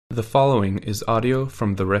The following is audio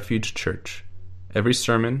from the Refuge Church. Every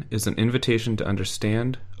sermon is an invitation to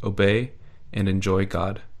understand, obey, and enjoy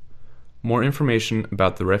God. More information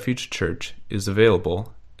about the Refuge Church is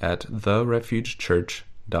available at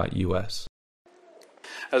therefugechurch.us.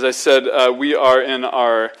 As I said, we are in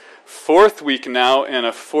our fourth week now in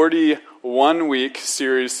a 41-week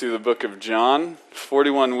series through the book of John.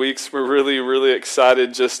 41 weeks. We're really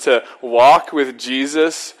excited just to walk with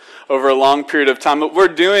Jesus over a long period of time. What we're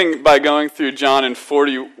doing by going through John in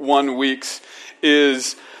 41 weeks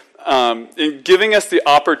is in giving us the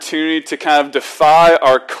opportunity to kind of defy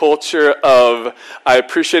our culture of, I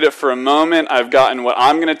appreciate it for a moment, I've gotten what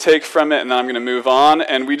I'm going to take from it, and then I'm going to move on,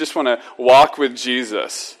 and we just want to walk with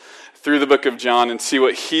Jesus through the book of John and see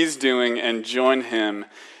what he's doing and join him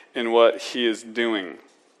in what he is doing.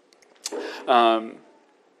 Our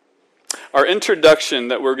introduction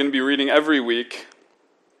that we're going to be reading every week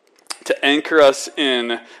to anchor us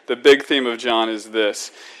in the big theme of John is this.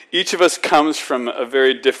 Each of us comes from a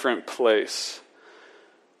very different place.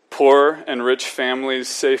 Poor and rich families,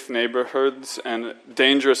 safe neighborhoods, and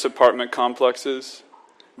dangerous apartment complexes.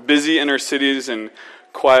 Busy inner cities and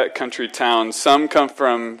quiet country towns. Some come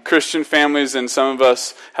from Christian families, and some of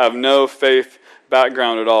us have no faith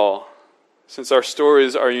background at all. Since our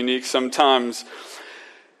stories are unique, sometimes it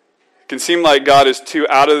can seem like God is too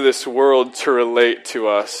out of this world to relate to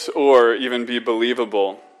us or even be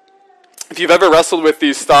believable. If you've ever wrestled with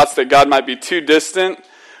these thoughts that God might be too distant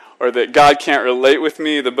or that God can't relate with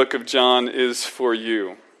me, the book of John is for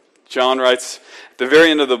you. John writes at the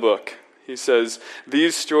very end of the book, he says,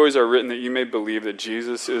 "These stories are written that you may believe that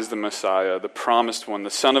Jesus is the Messiah, the promised one, the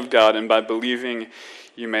Son of God, and by believing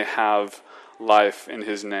you may have life in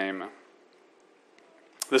his name."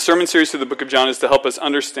 The sermon series through the book of John is to help us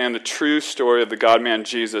understand the true story of the God-man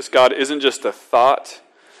Jesus. God isn't just a thought.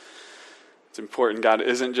 It's important. God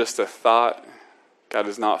isn't just a thought. God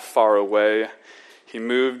is not far away. He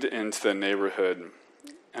moved into the neighborhood.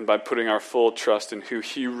 And by putting our full trust in who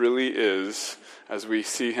he really is, as we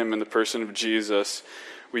see him in the person of Jesus,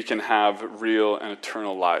 we can have real and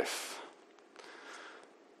eternal life.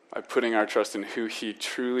 By putting our trust in who he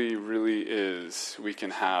truly, really is, we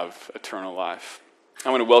can have eternal life. I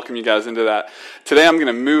want to welcome you guys into that. Today I'm going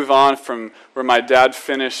to move on from where my dad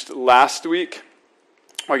finished last week,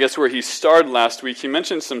 or I guess where he started last week. He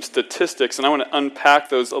mentioned some statistics, and I want to unpack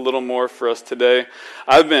those a little more for us today.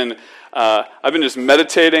 I've been just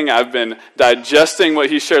meditating. I've been digesting what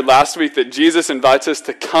he shared last week, that Jesus invites us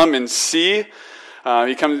to come and see. He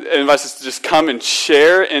invites us to just come and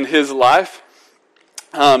share in his life.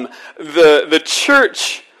 The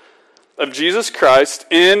church of Jesus Christ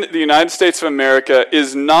in the United States of America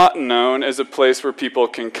is not known as a place where people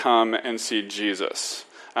can come and see Jesus.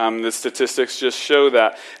 The statistics just show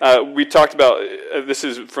that. We talked about, this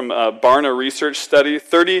is from a Barna research study,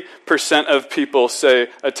 30% of people say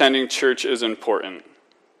attending church is important.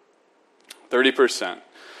 30%.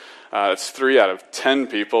 That's 3 out of 10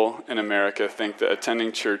 people in America think that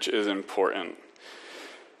attending church is important.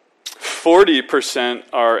 40%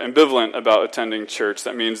 are ambivalent about attending church.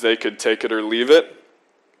 That means they could take it or leave it.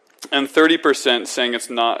 And 30% saying it's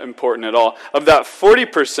not important at all. Of that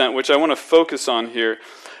 40%, which I want to focus on here,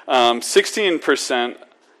 16%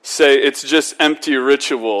 say it's just empty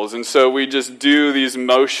rituals. And so we just do these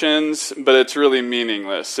motions, but it's really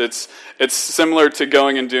meaningless. It's similar to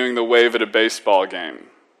going and doing the wave at a baseball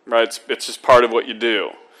game, right? It's just part of what you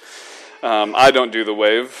do. I don't do the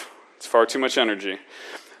wave. It's far too much energy.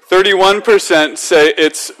 31% say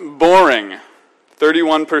it's boring.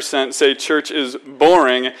 31% say church is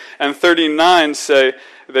boring, and 39% say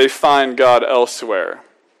they find God elsewhere.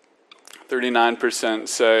 39%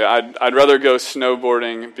 say I'd rather go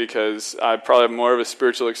snowboarding because I probably have more of a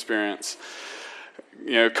spiritual experience,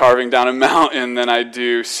 carving down a mountain than I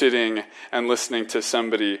do sitting and listening to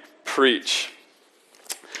somebody preach.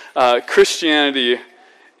 Christianity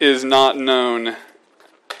is not known,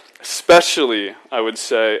 especially, I would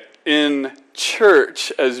say, in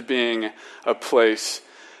church as being a place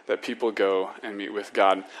that people go and meet with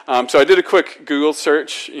God. So I did a quick Google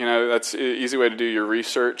search. That's an easy way to do your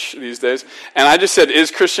research these days. And I just said,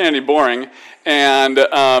 "Is Christianity boring?" And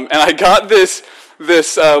I got this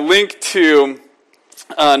link to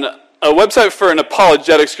a website for an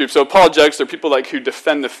apologetics group. So apologetics are people who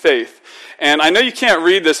defend the faith. And I know you can't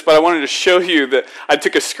read this, but I wanted to show you that I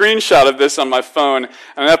took a screenshot of this on my phone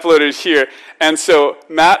and I uploaded it here. And so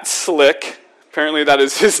Matt Slick, apparently that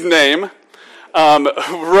is his name,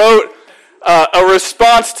 wrote a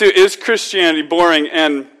response to "Is Christianity boring?"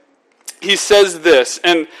 And he says this,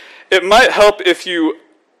 and it might help if you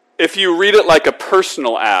read it like a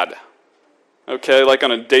personal ad. okay, like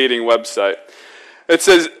on a dating website. It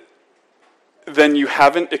says, then you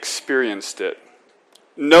haven't experienced it.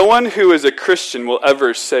 No one who is a Christian will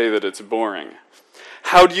ever say that it's boring.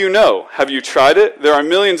 How do you know? Have you tried it? There are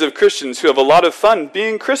millions of Christians who have a lot of fun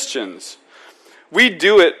being Christians. We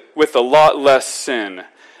do it with a lot less sin,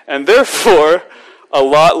 and therefore a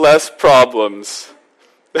lot less problems.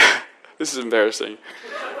 This is embarrassing.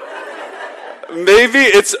 Maybe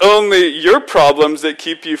it's only your problems that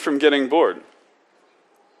keep you from getting bored.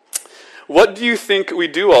 What do you think we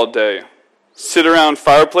do all day? Sit around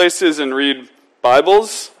fireplaces and read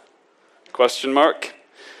Bibles? Question mark.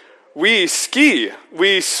 We ski,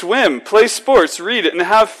 we swim, play sports, read, and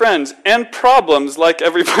have friends and problems like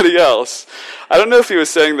everybody else. I don't know if he was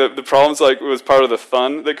saying that the problems was part of the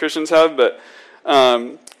fun that Christians have, but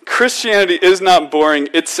Christianity is not boring,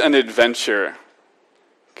 it's an adventure.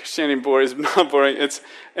 Christianity is not boring, it's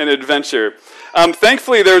an adventure.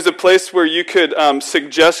 Thankfully, there's a place where you could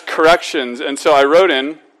suggest corrections, and so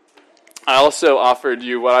I also offered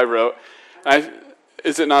you what I wrote.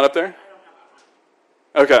 Is it not up there?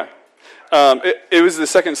 Okay. It was the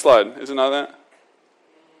second slide. Is it not that?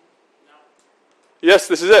 Yes,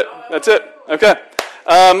 this is it. That's it. Okay.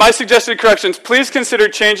 My suggested corrections. Please consider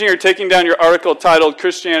changing or taking down your article titled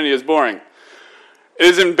Christianity is Boring. It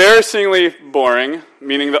is embarrassingly boring,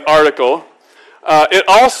 meaning the article. It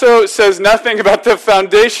also says nothing about the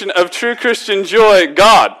foundation of true Christian joy,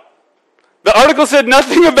 God. The article said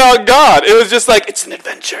nothing about God. It was just like, it's an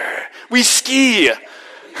adventure. We ski.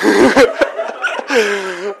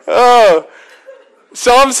 Oh,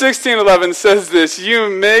 Psalm 16:11 says this, you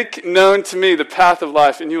make known to me the path of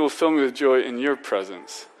life, and you will fill me with joy in your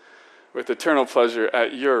presence, with eternal pleasure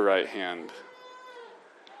at your right hand.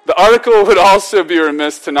 The article would also be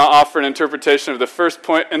remiss to not offer an interpretation of the first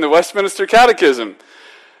point in the Westminster Catechism.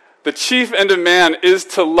 The chief end of man is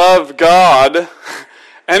to love God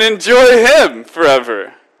and enjoy Him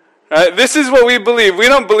forever. Right? This is what we believe. We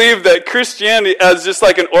don't believe that Christianity as just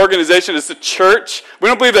like an organization, it's a church. We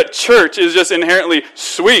don't believe that church is just inherently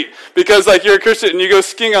sweet because like you're a Christian and you go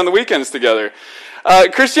skiing on the weekends together.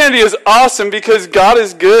 Christianity is awesome because God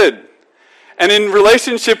is good. And in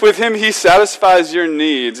relationship with Him, He satisfies your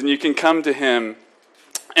needs, and you can come to Him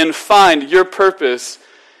and find your purpose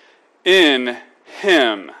in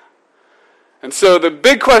Him. And so the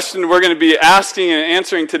big question we're going to be asking and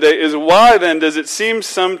answering today is, why then does it seem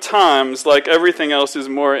sometimes like everything else is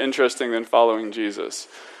more interesting than following Jesus?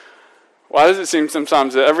 Why does it seem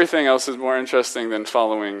sometimes that everything else is more interesting than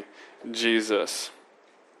following Jesus?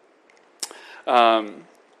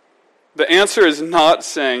 The answer is not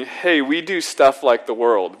saying, hey, we do stuff like the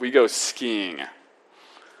world. We go skiing.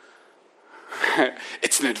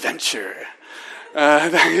 It's an adventure.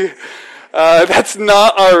 That's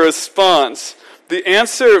not our response. The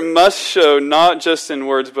answer must show not just in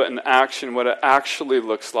words but in action what it actually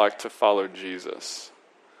looks like to follow Jesus.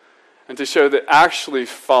 And to show that actually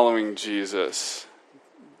following Jesus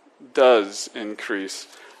does increase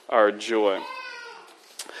our joy.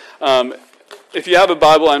 If you have a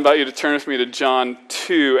Bible, I invite you to turn with me to John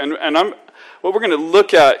 2. And what we're going to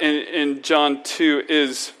look at in John 2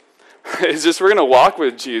 is just we're going to walk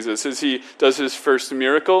with Jesus as He does His first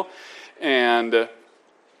miracle and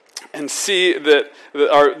see that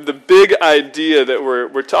the big idea that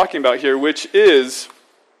we're talking about here, which is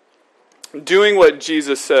doing what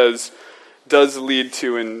Jesus says does lead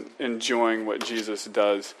to enjoying what Jesus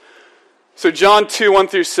does. So John 2, 1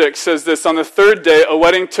 through 6 says this, on the third day, a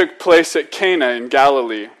wedding took place at Cana in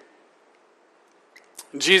Galilee.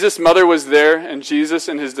 Jesus' mother was there, and Jesus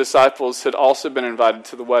and His disciples had also been invited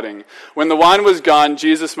to the wedding. When the wine was gone,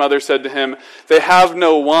 Jesus' mother said to Him, they have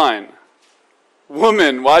no wine.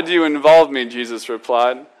 Woman, why do you involve me? Jesus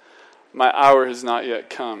replied, my hour has not yet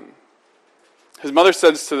come. His mother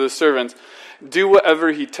says to the servants, do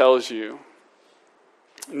whatever he tells you.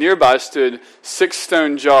 Nearby stood 6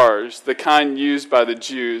 stone jars, the kind used by the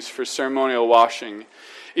Jews for ceremonial washing,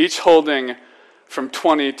 each holding from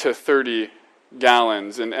 20 to 30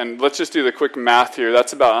 gallons. And let's just do the quick math here.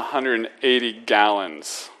 That's about 180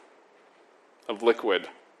 gallons of liquid,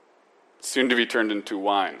 soon to be turned into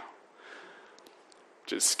wine,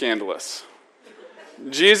 which is scandalous.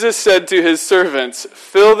 Jesus said to His servants,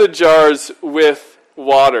 fill the jars with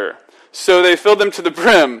water. So they filled them to the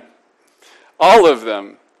brim, all of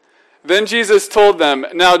them. Then Jesus told them,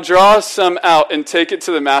 now draw some out and take it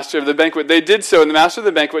to the master of the banquet. They did so, and the master of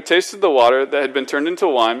the banquet tasted the water that had been turned into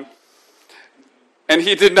wine. And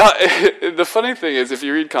he did not, the funny thing is, if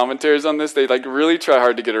you read commentaries on this, they really try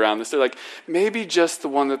hard to get around this. They're like, maybe just the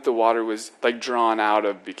one that the water was drawn out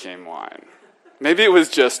of became wine. Maybe it was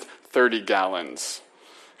just 30 gallons.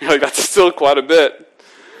 You're like, that's still quite a bit.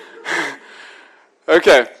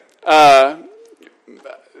 Okay.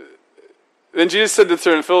 Then Jesus said to the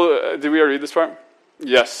servant, Phil, did we already read this part?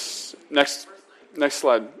 Yes. Next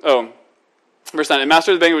slide. Oh, verse 9. And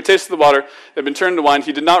master of the banquet would taste of the water that had been turned into wine.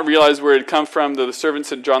 He did not realize where it had come from, though the servants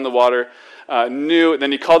had drawn the water, knew.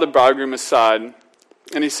 Then he called the bridegroom aside,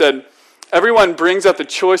 and he said, everyone brings out the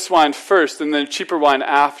choice wine first, and then cheaper wine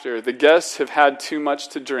after. The guests have had too much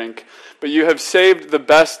to drink, but you have saved the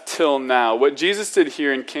best till now. What Jesus did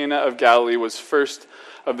here in Cana of Galilee was first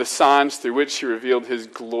of the signs through which he revealed his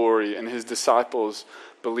glory, and his disciples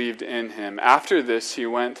believed in him. After this, he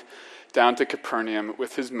went down to Capernaum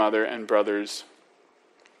with his mother and brothers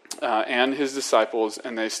and his disciples,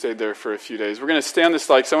 and they stayed there for a few days. We're going to stay on this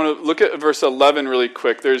slide, so I want to look at verse 11 really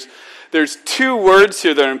quick. There's two words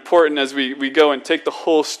here that are important as we go and take the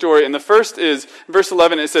whole story. And the first is, verse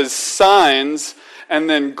 11, it says signs and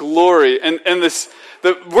then glory. And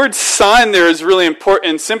the word sign there is really important.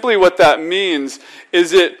 And simply what that means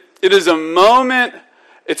is it is a moment,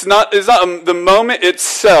 it's not the moment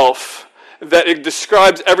itself that it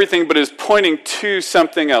describes everything, but is pointing to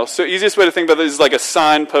something else. So easiest way to think about this is like a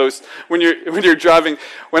signpost. When you're driving,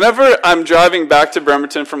 whenever I'm driving back to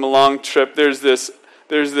Bremerton from a long trip, there's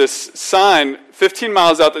this sign 15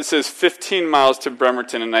 miles out that says 15 miles to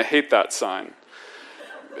Bremerton, and I hate that sign.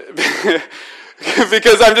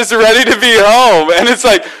 Because I'm just ready to be home, and it's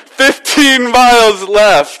like 15 miles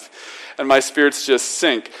left, and my spirits just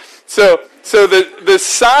sink. So the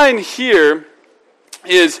sign here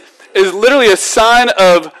is literally a sign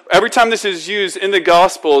of, every time this is used in the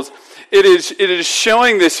Gospels, it is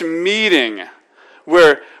showing this meeting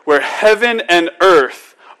where heaven and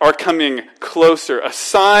earth are coming closer, a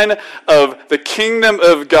sign of the kingdom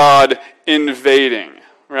of God invading,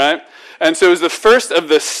 right? And so it was the first of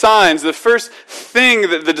the signs, the first thing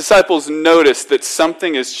that the disciples noticed that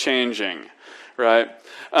something is changing, right?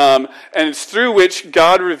 And it's through which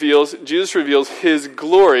Jesus reveals his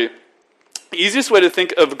glory. The easiest way to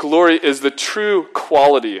think of glory is the true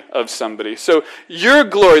quality of somebody. So your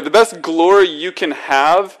glory, the best glory you can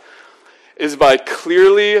have, is by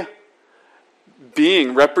clearly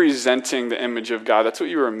representing the image of God. That's what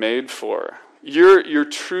you were made for. Your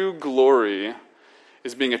true glory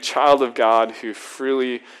is being a child of God who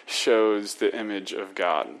freely shows the image of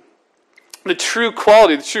God. The true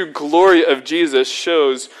quality, the true glory of Jesus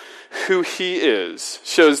shows who he is,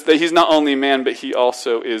 shows that he's not only man, but he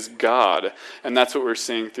also is God. And that's what we're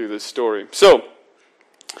seeing through this story. So,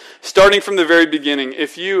 starting from the very beginning,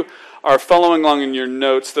 if you are following along in your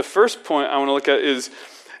notes, the first point I want to look at is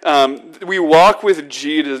we walk with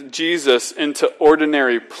Jesus into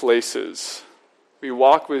ordinary places. We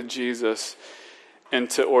walk with Jesus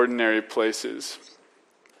into ordinary places.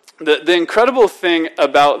 The incredible thing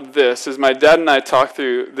about this, as my dad and I talked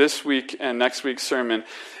through this week and next week's sermon,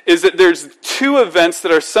 is that there's two events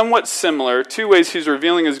that are somewhat similar, two ways he's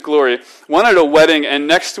revealing his glory. One at a wedding, and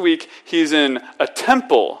next week he's in a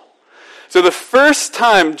temple. So the first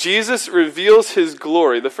time Jesus reveals his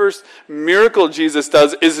glory, the first miracle Jesus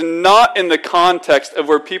does, is not in the context of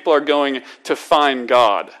where people are going to find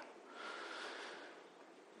God.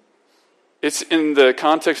 It's in the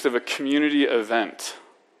context of a community event.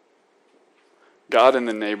 God in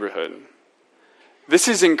the neighborhood. This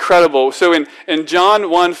is incredible. So in John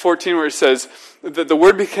 1:14, where it says that the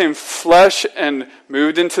Word became flesh and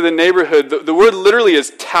moved into the neighborhood, the word literally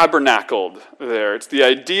is tabernacled there. It's the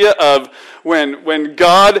idea of when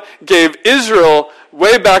God gave Israel,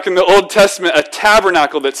 way back in the Old Testament, a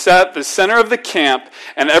tabernacle that sat at the center of the camp,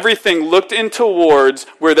 and everything looked in towards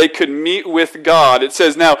where they could meet with God. It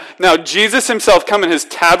says, now Jesus himself come and has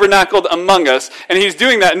tabernacled among us, and he's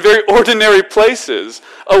doing that in very ordinary places.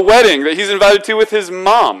 A wedding that he's invited to with his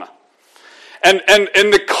mom. And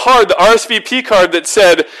the card, the RSVP card that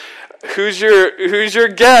said, who's your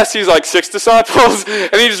guest? He's like, 6 disciples,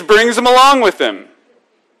 and he just brings them along with him.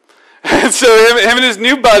 And so him and his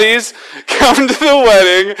new buddies come to the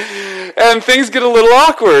wedding, and things get a little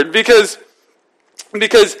awkward because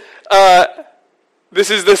this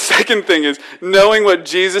is the second thing, is knowing what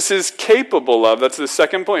Jesus is capable of. That's the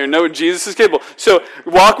second point. You know what Jesus is capable. So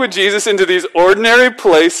walk with Jesus into these ordinary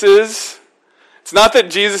places. It's not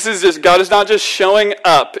that God is not just showing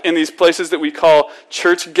up in these places that we call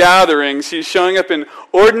church gatherings. He's showing up in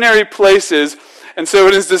ordinary places. And so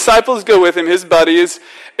when his disciples go with him, his buddies,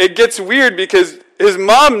 it gets weird because his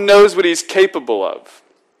mom knows what he's capable of.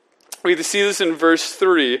 We see this in verse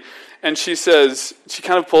 3, and she says, she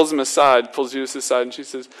kind of pulls Jesus aside, and she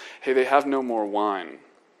says, hey, they have no more wine.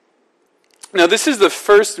 Now, this is the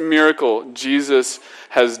first miracle Jesus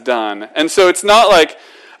has done. And so it's not like,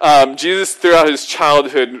 Jesus throughout his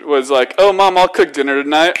childhood was like, "Oh, Mom, I'll cook dinner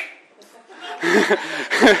tonight."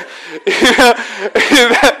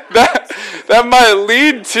 that might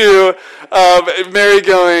lead to Mary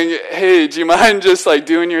going, "Hey, do you mind just like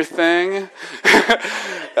doing your thing?"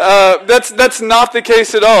 That's not the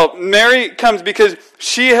case at all. Mary comes because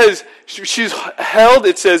she's held.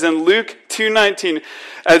 It says in Luke 2:19,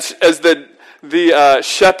 as the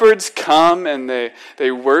shepherds come and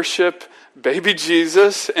they worship baby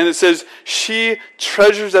Jesus, and it says she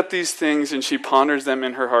treasures up these things and she ponders them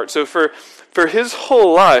in her heart. So for his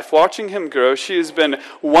whole life, watching him grow, she has been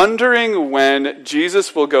wondering when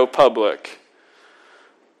Jesus will go public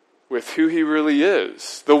with who he really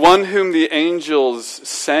is, the one whom the angels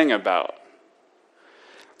sang about.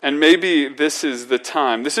 And maybe this is the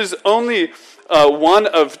time. This is only one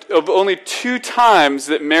of only 2 times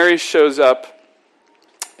that Mary shows up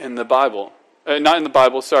in the Bible. Not in the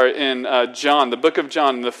Bible, sorry, in John, the book of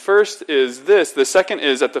John. The first is this. The second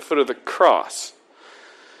is at the foot of the cross.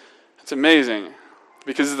 It's amazing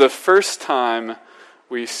because it's the first time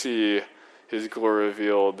we see his glory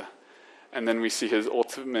revealed, and then we see his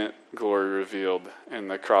ultimate glory revealed in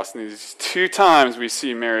the cross. And these 2 times we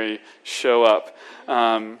see Mary show up.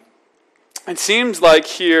 It seems like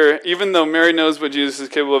here, even though Mary knows what Jesus is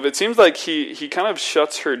capable of, it seems like he kind of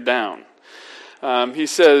shuts her down. He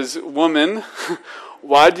says, "Woman,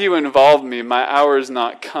 why do you involve me? My hour is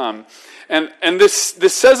not come." And this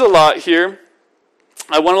says a lot here.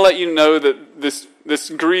 I want to let you know that this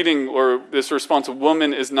greeting or this response of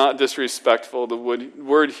woman is not disrespectful. The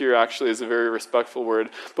word here actually is a very respectful word.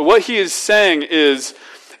 But what he is saying is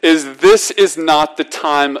this is not the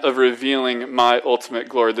time of revealing my ultimate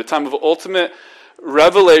glory. The time of ultimate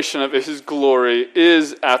revelation of his glory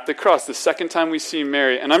is at the cross, the second time we see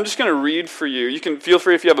Mary. And I'm just going to read for you. You can feel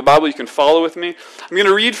free, if you have a Bible, you can follow with me. I'm going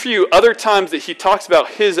to read for you other times that he talks about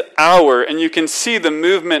his hour, and you can see the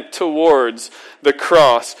movement towards the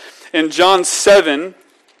cross. In John 7,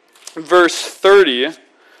 verse 30,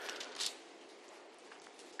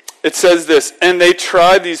 it says this, "And they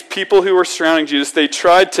tried," these people who were surrounding Jesus, "they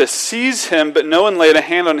tried to seize him, but no one laid a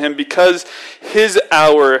hand on him because his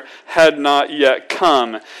hour had not yet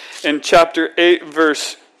come." In chapter 8,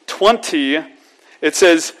 verse 20, it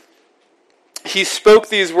says, "He spoke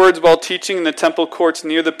these words while teaching in the temple courts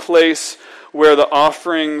near the place where the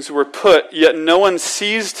offerings were put, yet no one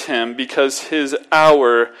seized him because his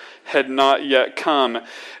hour had not yet come."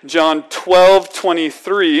 John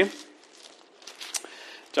 12:23,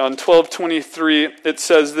 it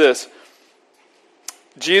says this,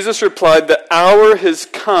 "Jesus replied, 'The hour has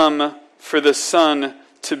come for the Son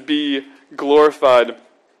to be glorified.'"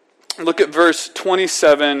 Look at verse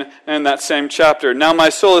 27 in that same chapter. "Now my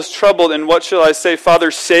soul is troubled, and what shall I say?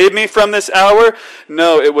 Father, save me from this hour?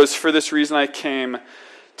 No, it was for this reason I came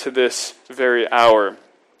to this very hour."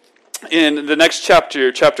 In the next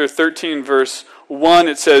chapter, chapter 13, verse 1,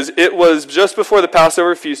 it says, "It was just before the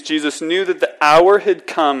Passover feast. Jesus knew that the hour had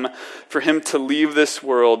come for him to leave this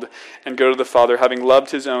world and go to the Father. Having loved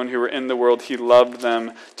his own who were in the world, he loved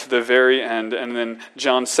them to the very end." And then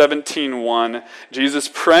John 17:1, Jesus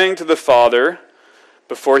praying to the Father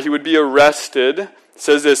before he would be arrested,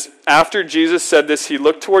 says this, "After Jesus said this, he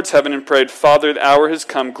looked towards heaven and prayed, 'Father, the hour has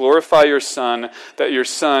come. Glorify your Son, that your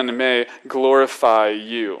Son may glorify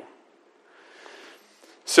you.'"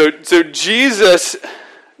 So Jesus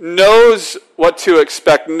knows what to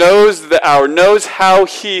expect, knows the hour, knows how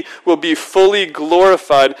he will be fully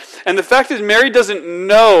glorified. And the fact is, Mary doesn't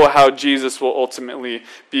know how Jesus will ultimately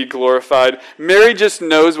be glorified. Mary just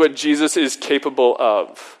knows what Jesus is capable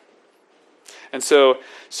of. And so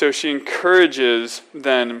she encourages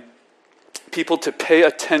then people to pay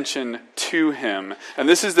attention to him. And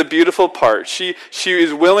this is the beautiful part. She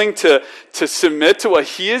is willing to submit to what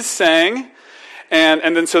he is saying.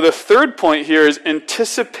 And then so the third point here is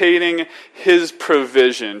anticipating his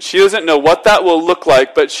provision. She doesn't know what that will look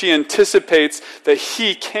like, but she anticipates that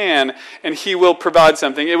he can and he will provide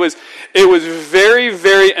something. It was very,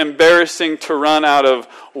 very embarrassing to run out of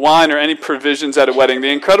wine or any provisions at a wedding. The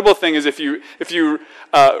incredible thing is if you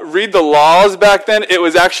read the laws back then, it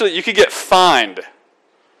was actually, you could get fined.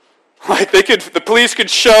 Like the police could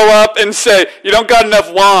show up and say, "You don't got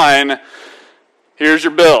enough wine, here's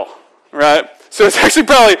your bill," right? So it's actually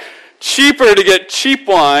probably cheaper to get cheap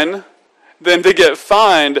wine than to get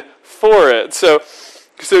fined for it. So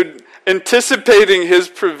anticipating his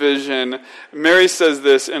provision, Mary says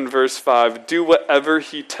this in verse 5, "Do whatever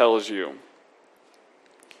he tells you."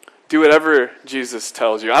 Do whatever Jesus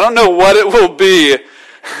tells you. I don't know what it will be.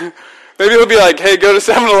 Maybe it'll be like, "Hey, go to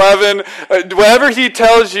 7-Eleven. Whatever he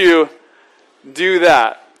tells you, do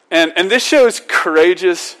that." And this shows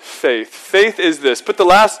courageous faith. Faith is this. Put the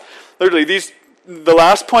last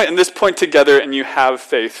point and this point together and you have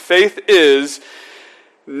faith. Faith is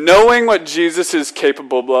knowing what Jesus is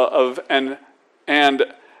capable of and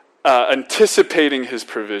anticipating his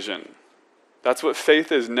provision. That's what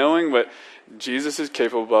faith is, knowing what Jesus is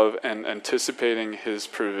capable of and anticipating his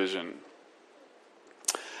provision.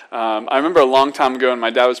 I remember a long time ago when my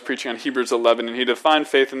dad was preaching on Hebrews 11, and he defined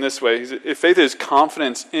faith in this way. He said, faith is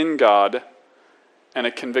confidence in God and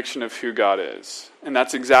a conviction of who God is. And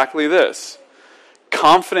that's exactly this.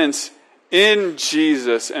 Confidence in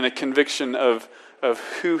Jesus and a conviction of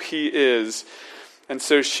who he is. And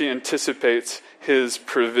so she anticipates his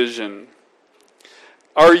provision.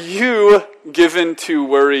 Are you given to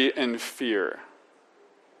worry and fear?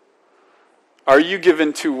 Are you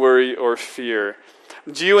given to worry or fear?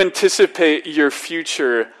 Do you anticipate your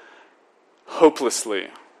future hopelessly?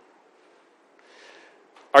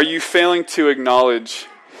 Are you failing to acknowledge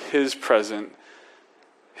his presence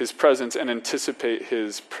and anticipate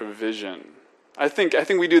his provision? I think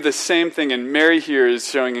we do the same thing, and Mary here is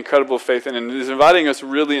showing incredible faith and is inviting us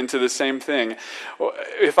really into the same thing.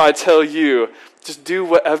 If I tell you, just do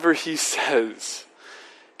whatever he says,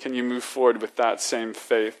 can you move forward with that same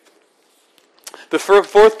faith? The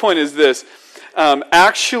fourth point is this.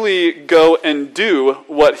 Actually go and do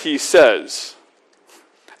what he says.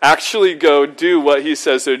 Actually go do what he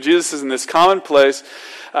says. So Jesus is in this common place.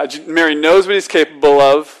 Mary knows what he's capable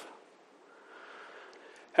of.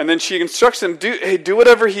 And then she instructs him, do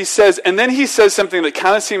whatever he says. And then he says something that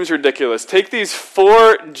kind of seems ridiculous. Take these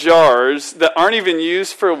 4 jars that aren't even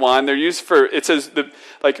used for wine. They're used for, it says,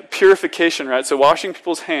 purification, right? So washing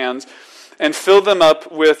people's hands, and fill them up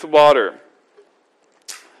with water.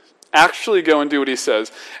 Actually go and do what he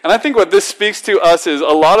says. And I think what this speaks to us is a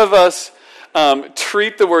lot of us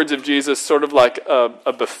treat the words of Jesus sort of like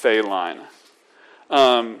a buffet line.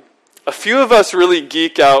 A few of us really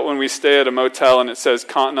geek out when we stay at a motel and it says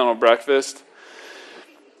continental breakfast,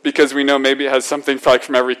 because we know maybe it has something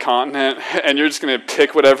from every continent, and you're just going to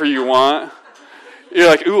pick whatever you want. You're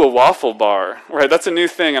like, ooh, a waffle bar. Right, that's a new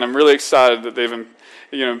thing, and I'm really excited that they've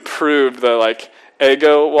improved the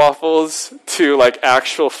Eggo waffles to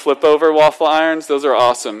actual flip over waffle irons. Those are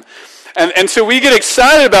awesome. And so we get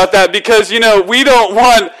excited about that because, we don't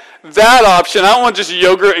want that option. I don't want just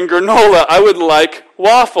yogurt and granola. I would like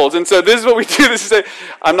waffles. And so this is what we do.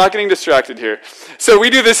 I'm not getting distracted here. So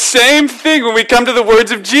we do the same thing when we come to the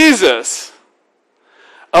words of Jesus.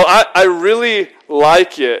 I really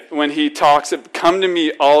like it when he talks, come to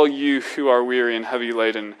me all you who are weary and heavy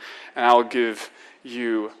laden, and I will give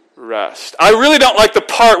you rest. I really don't like the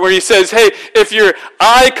part where he says, hey, if your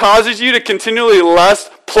eye causes you to continually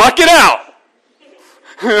lust, pluck it out.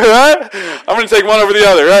 Right? I'm going to take one over the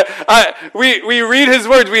other. Right? We read his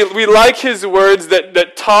words. We like his words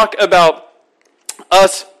that talk about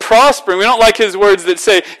us prospering. We don't like his words that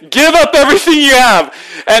say, give up everything you have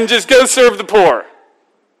and just go serve the poor.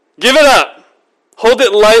 Give it up. Hold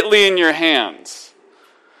it lightly in your hands.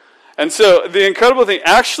 And so the incredible thing,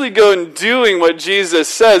 actually go and doing what Jesus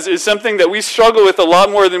says is something that we struggle with a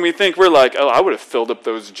lot more than we think. We're like, oh, I would have filled up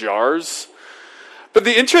those jars. But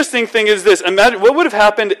the interesting thing is this. Imagine what would have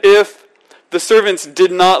happened if the servants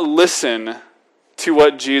did not listen to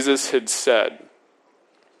what Jesus had said.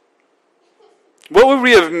 What would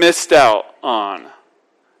we have missed out on?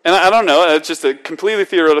 And I don't know, it's just a completely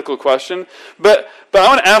theoretical question. But I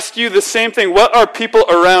want to ask you the same thing. What are people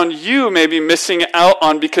around you maybe missing out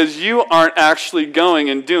on because you aren't actually going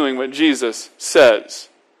and doing what Jesus says?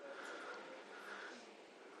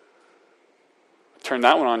 Turned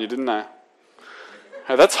that one on you, didn't I?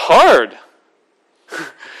 That's hard.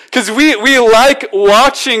 Because we like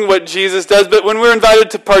watching what Jesus does, but when we're invited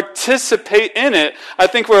to participate in it, I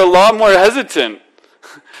think we're a lot more hesitant.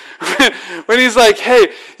 When he's like,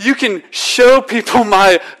 hey, you can show people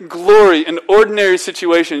my glory in ordinary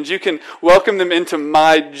situations. You can welcome them into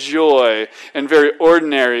my joy in very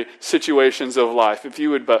ordinary situations of life. If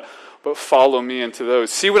you would but follow me into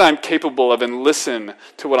those. See what I'm capable of and listen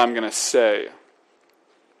to what I'm going to say.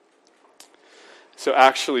 So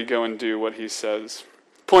actually go and do what he says.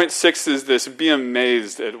 Point 6 is this: be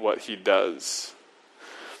amazed at what he does.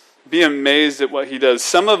 Be amazed at what he does.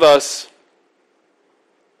 Some of us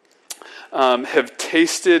have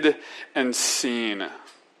tasted and seen.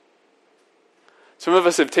 Some of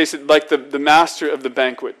us have tasted, like the master of the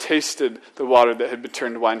banquet, tasted the water that had been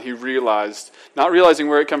turned to wine. He realized, not realizing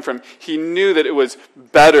where it came from, he knew that it was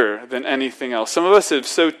better than anything else. Some of us have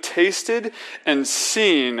so tasted and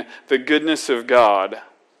seen the goodness of God,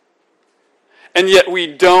 and yet we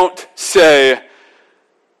don't say,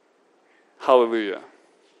 hallelujah.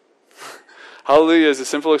 Hallelujah is a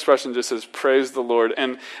simple expression, just says praise the Lord.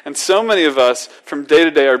 And so many of us from day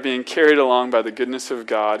to day are being carried along by the goodness of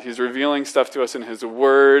God. He's revealing stuff to us in his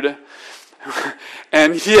word.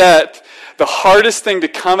 And yet, the hardest thing to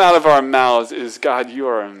come out of our mouths is, God, you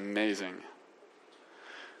are amazing.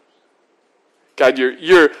 God,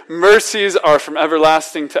 your mercies are from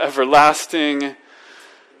everlasting to everlasting.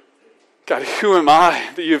 God, who am I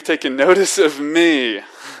that you have taken notice of me?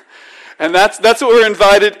 And that's what we're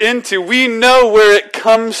invited into. We know where it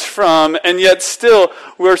comes from, and yet still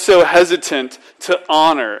we're so hesitant to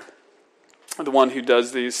honor the one who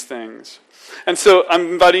does these things. And so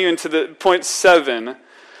I'm inviting you into the point 7.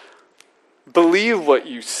 Believe what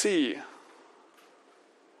you see.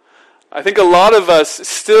 I think a lot of us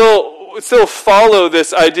still follow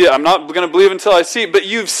this idea. I'm not going to believe until I see. But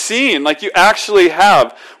you've seen, like you actually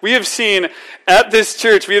have. We have seen at this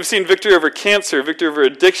church, we have seen victory over cancer, victory over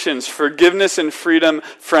addictions, forgiveness and freedom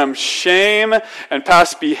from shame and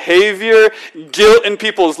past behavior, guilt in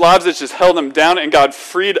people's lives that's just held them down, and God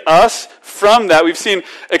freed us from that. We've seen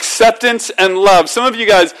acceptance and love. Some of you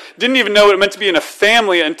guys didn't even know what it meant to be in a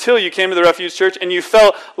family until you came to the Refuge Church and you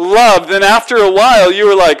felt loved. Then after a while, you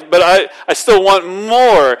were like, but I still want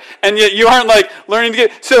more. And yet you aren't like learning to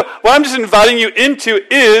get. So what I'm just inviting you into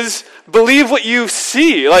is believe what you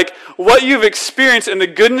see, like what you've experienced and the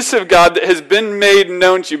goodness of God that has been made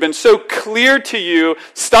known to you, been so clear to you.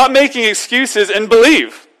 Stop making excuses and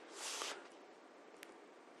believe.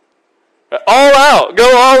 All out.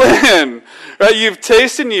 Go all in. Right? You've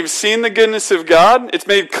tasted and you've seen the goodness of God. It's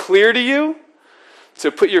made clear to you. So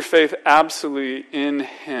put your faith absolutely in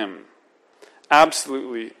Him.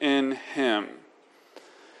 Absolutely in Him.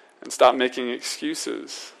 And stop making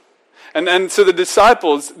excuses. And so the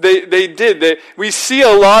disciples, they did. We see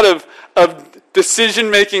a lot of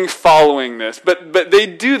decision-making following this. But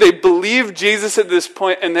they believe Jesus at this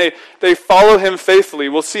point, and they follow Him faithfully.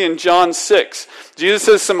 We'll see in John 6. Jesus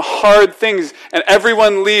says some hard things, and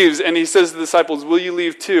everyone leaves, and He says to the disciples, will you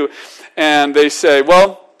leave too? And they say,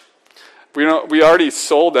 well, we already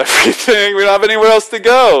sold everything. We don't have anywhere else to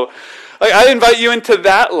go. Like, I invite you into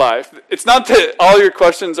that life. It's not that all your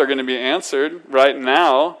questions are going to be answered right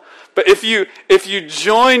now. But if you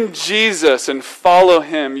join Jesus and follow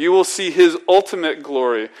Him, you will see His ultimate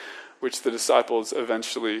glory, which the disciples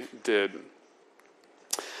eventually did.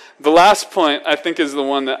 The last point, I think, is the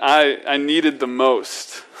one that I needed the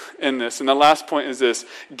most in this. And the last point is this: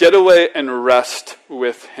 get away and rest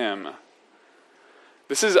with Him.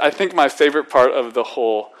 This is, I think, my favorite part of the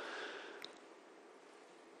whole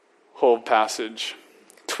passage.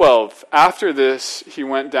 12. After this, He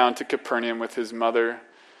went down to Capernaum with His mother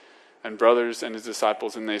and brothers and His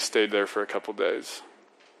disciples, and they stayed there for a couple days.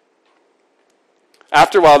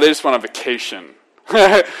 After a while, they just went on vacation. He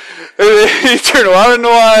turned water into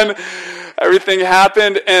wine. Everything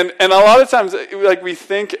happened, and a lot of times, like, we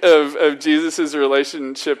think of Jesus'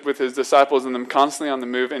 relationship with His disciples and them constantly on the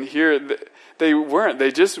move, and here they weren't.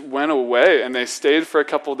 They just went away, and they stayed for a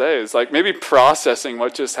couple days, like maybe processing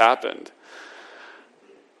what just happened.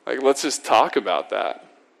 Like, let's just talk about that.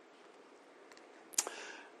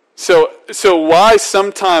 So why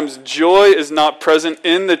sometimes joy is not present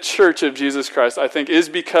in the church of Jesus Christ, I think, is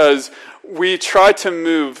because we try to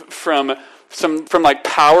move from like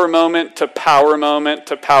power moment to power moment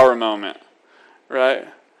to power moment, right?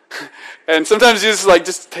 And sometimes Jesus is like,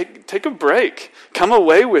 just take a break. Come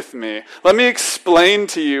away with me. Let me explain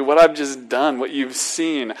to you what I've just done, what you've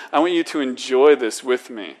seen. I want you to enjoy this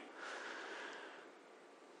with me.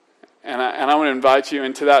 And I want to invite you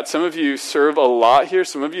into that. Some of you serve a lot here.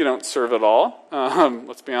 Some of you don't serve at all.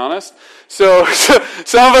 Let's be honest. So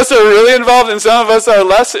some of us are really involved and some of us are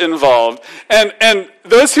less involved. And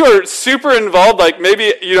those who are super involved, like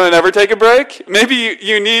maybe you don't ever take a break. Maybe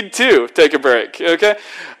you need to take a break, okay?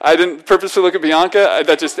 I didn't purposely look at Bianca.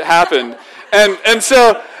 That just happened. And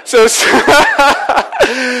so some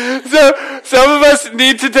of us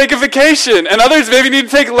need to take a vacation, and others maybe need to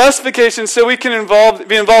take less vacation so we can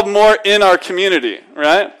be involved more in our community,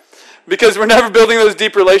 right? Because we're never building those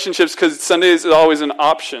deep relationships because Sundays is always an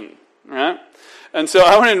option, right? And so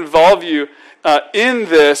I want to involve you in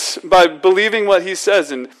this by believing what He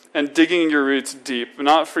says and digging your roots deep,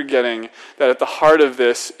 not forgetting that at the heart of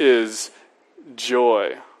this is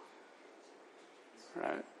joy,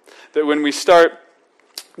 right? That when we start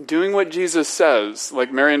doing what Jesus says,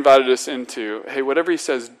 like Mary invited us into, hey, whatever He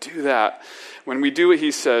says, do that. When we do what He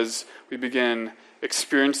says, we begin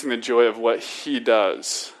experiencing the joy of what He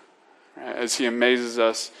does, right, as He amazes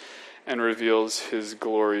us and reveals His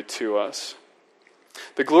glory to us.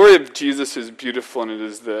 The glory of Jesus is beautiful, and it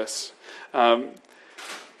is this.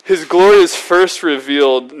 His glory is first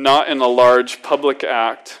revealed not in a large public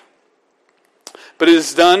act, but it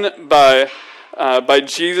is done by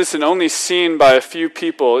Jesus and only seen by a few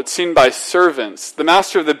people. It's seen by servants. The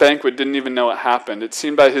master of the banquet didn't even know it happened. It's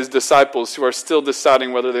seen by his disciples who are still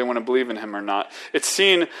deciding whether they want to believe in him or not. It's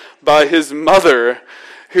seen by his mother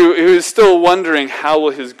who is still wondering how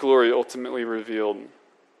will his glory ultimately revealed.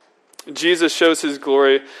 Jesus shows his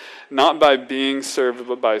glory not by being served,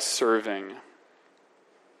 but by serving.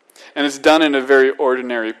 And it's done in a very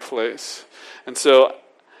ordinary place. And so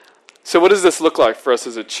what does this look like for us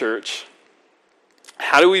as a church?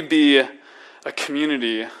 How do we be a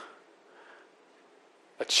community,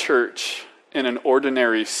 a church in an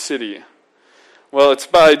ordinary city? Well, it's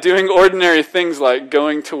by doing ordinary things like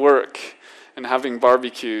going to work and having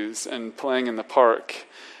barbecues and playing in the park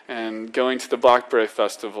and going to the Blackberry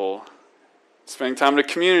Festival, spending time in a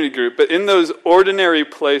community group. But in those ordinary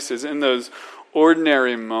places, in those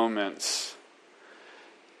ordinary moments,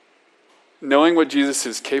 knowing what Jesus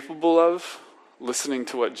is capable of, listening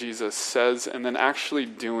to what Jesus says, and then actually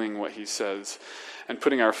doing what he says, and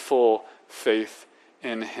putting our full faith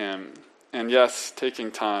in him. And yes,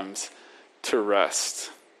 taking times to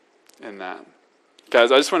rest in that.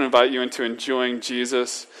 Guys, I just want to invite you into enjoying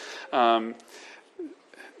Jesus.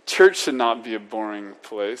 Church should not be a boring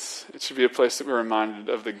place. It should be a place that we're reminded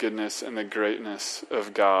of the goodness and the greatness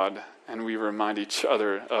of God, and we remind each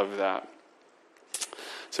other of that.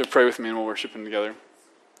 So pray with me and we'll worship him together.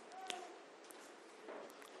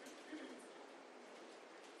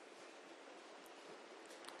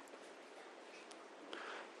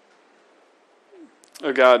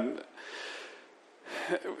 Oh God,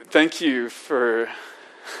 thank you for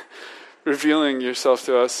revealing yourself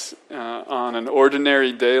to us on an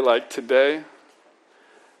ordinary day like today,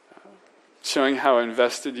 showing how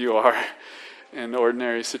invested you are in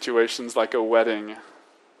ordinary situations like a wedding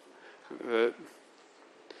that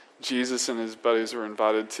Jesus and his buddies were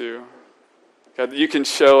invited to. God, you can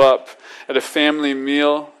show up at a family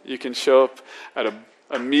meal, you can show up at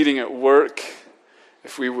a meeting at work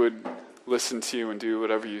if we would listen to you and do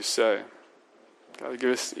whatever you say. God,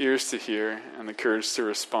 give us ears to hear and the courage to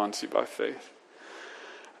respond to you by faith.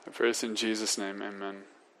 I pray this in Jesus' name, amen.